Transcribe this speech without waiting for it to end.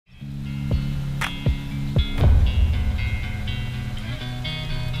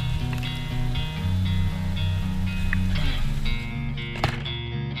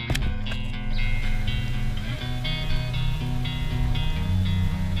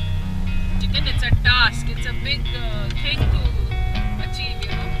chicken, it's a task. It's a big thing to achieve, you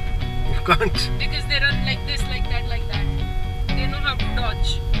know. You can't. Because they run like this, like that, like that. They know how to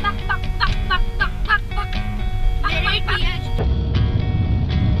dodge. Tuck, tuck, tuck, tuck, tuck, tuck, tuck.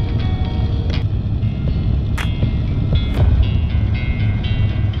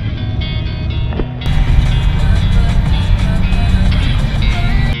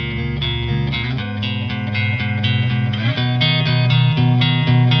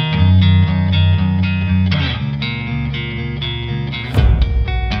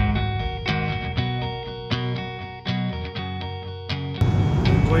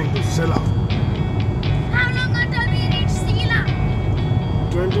 Going to Sila. How long until we reach Sila?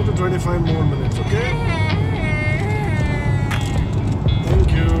 20 to 25 more minutes, okay?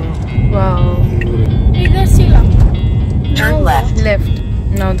 Thank you. Wow. We go Sila. Turn left. Left.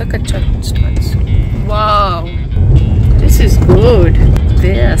 Now the kacha starts. Wow. This is good.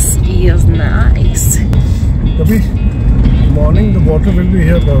 This is nice. Kabhi, morning the water will be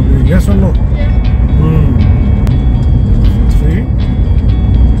here probably. Yes or no? Yeah. 3,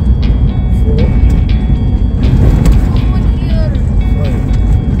 4, Over here. 5.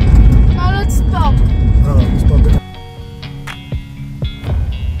 Now let's stop. Stop it.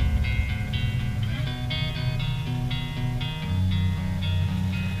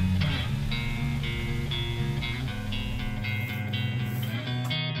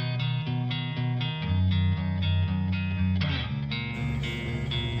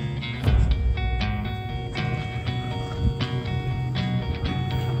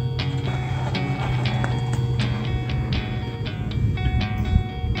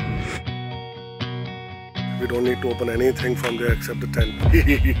 We don't need to open anything from there except the tent.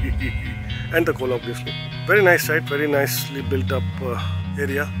 And the coal, obviously. Very nice site, very nicely built up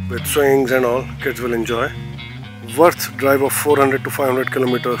area with swings and all. Kids will enjoy. Worth drive of 400 to 500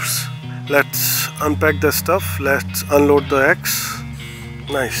 kilometers. Let's unpack the stuff. Let's unload the X.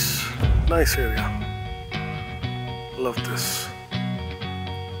 Nice, nice area. Love this.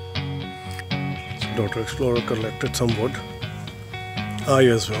 Notorious Explorer collected some wood. I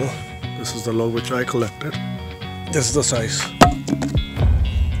as well. This is the log which I collected. This is the size.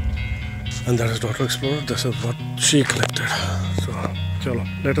 And that is Notorious Explorer. This is what she collected. So, chalo,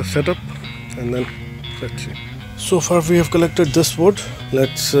 let us set up and then let's see. So far we have collected this wood.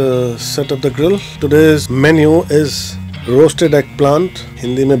 Let's set up the grill. Today's menu is roasted eggplant.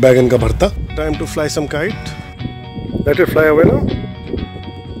 Hindi mein Baigan Ka Bharta. Time to fly some kite. Let it fly away now.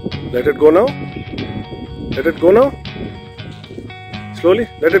 Let it go now. Let it go now. Slowly.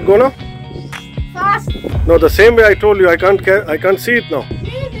 Let it go now. Fast. No, the same way I told you. I can't see it now.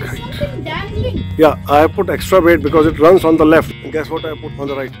 Hey, there's something dangling. Yeah, I have put extra weight because it runs on the left. And guess what I put on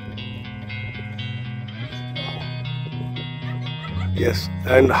the right? Yes.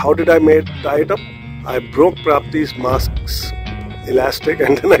 And how did I tie it up? I broke Prapti's mask's elastic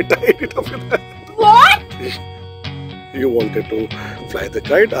and then I tied it up with that. What? You wanted to fly the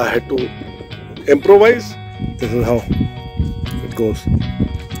kite. I had to improvise. This is how it goes.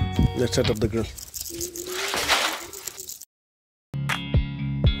 Let's set up the grill.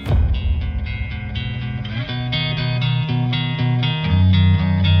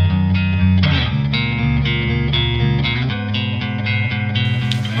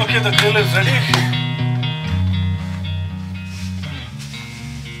 Okay, the grill is ready.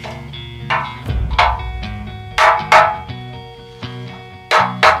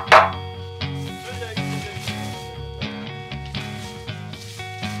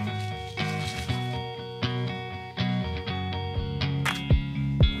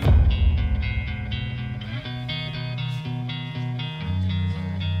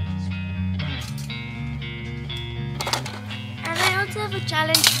 I have a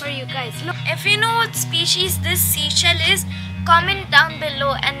challenge for you guys. Look, if you know what species this seashell is, comment down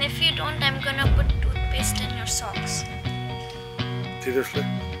below, and if you don't, I'm gonna put toothpaste in your socks. Seriously?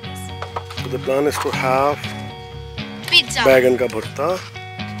 Yes. So the plan is to have Pizza. Baigan Ka Bharta.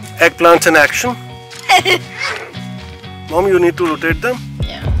 Eggplants in action. Mom, you need to rotate them.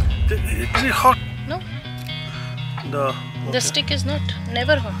 Yeah. Is it hot? No. Okay. The stick is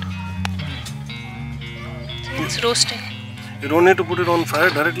never hot. It's roasting. You don't need to put it on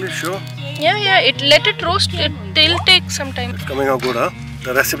fire directly, sure? Yeah. Let it roast. It'll take some time. It's coming out good, huh?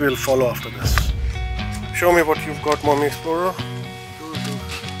 The recipe will follow after this. Show me what you've got, Mommy Explorer.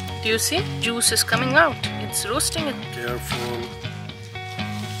 Do you see? Juice is coming out. It's roasting it. Careful.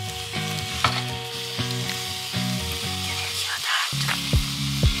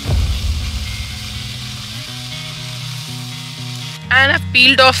 And I've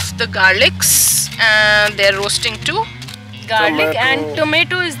peeled off the garlics and they're roasting too. garlic, tomato. and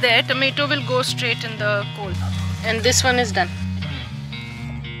tomato is there. Tomato will go straight in the coal. And this one is done.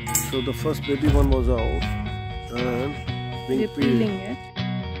 So the first baby one was out and being Peeling it.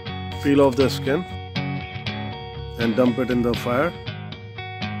 peel off the skin and dump it in the fire.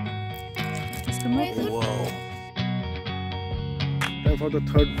 Wow. Time for the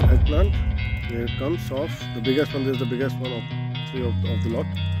third eggplant. Here it comes off. The biggest one is the biggest one of three of the lot.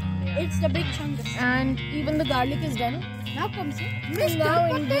 It's the big chunk. And even the garlic is done. Now comes it. And Mr.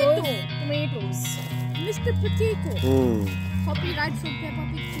 now in Potato. goes tomatoes. Mr. Potato. Copyright from Peppa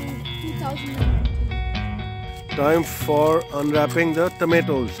Pig 2019. Time for unwrapping the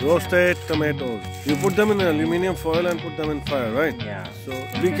tomatoes, roasted tomatoes. You put them in aluminium foil and put them in fire, right? Yeah. So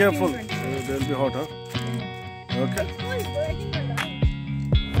be careful, they'll be hot, huh? Okay.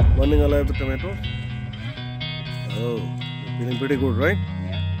 Burning alive the tomatoes. Oh, they're feeling pretty good, right?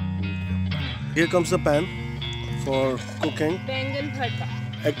 Yeah. Here comes the pan for cooking Baigan Bharta.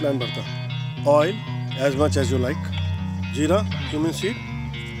 eggplant bharta. Oil as much as you like. Jeera, cumin seed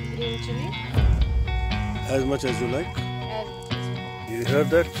Green chili. as much as you like. And You heard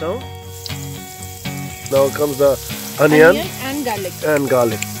that sound? Now comes the onion and garlic. and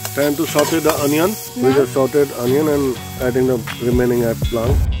garlic. Time to saute the onion. We just sauteed onion and adding the remaining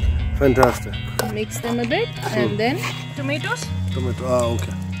eggplant. Fantastic. Mix them a bit. And then tomatoes. Tomato.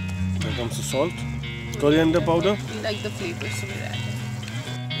 Okay. There comes the salt. Coriander powder. We like the flavor, so we're adding.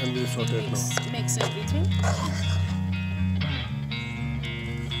 And we saute it now. Mix everything.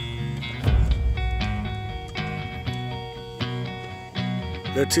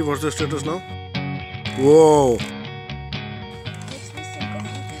 Let's see what's the status now. Whoa.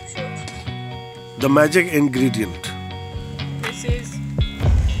 The magic ingredient. This is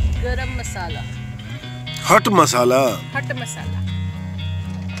garam masala. Hot masala. Hot masala.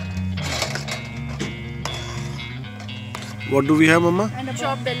 What do we have, Mama? And a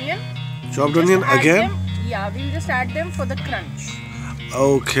chopped onion. Chopped Just onion add again? them. Yeah, we'll just add them for the crunch.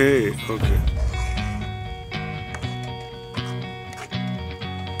 Okay. Okay.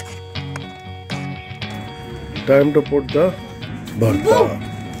 Time to put the bharta.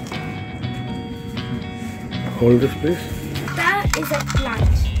 Hold this, please. That is a plant.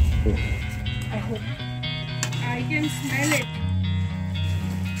 I hope. I can smell it.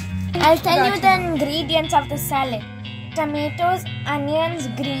 I'll tell you the ingredients of the salad. Tomatoes, onions,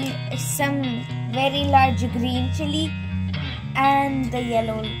 green, some very large green chili, and the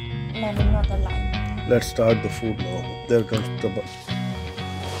yellow lemon or the lime. Let's start the food now. There comes the bharta.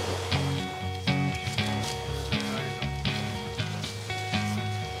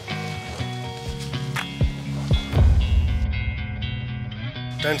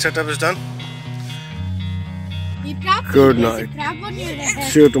 Tent setup is done. Keep crab. Good night. Crab on your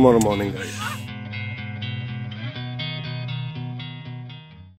head. See you tomorrow morning, guys.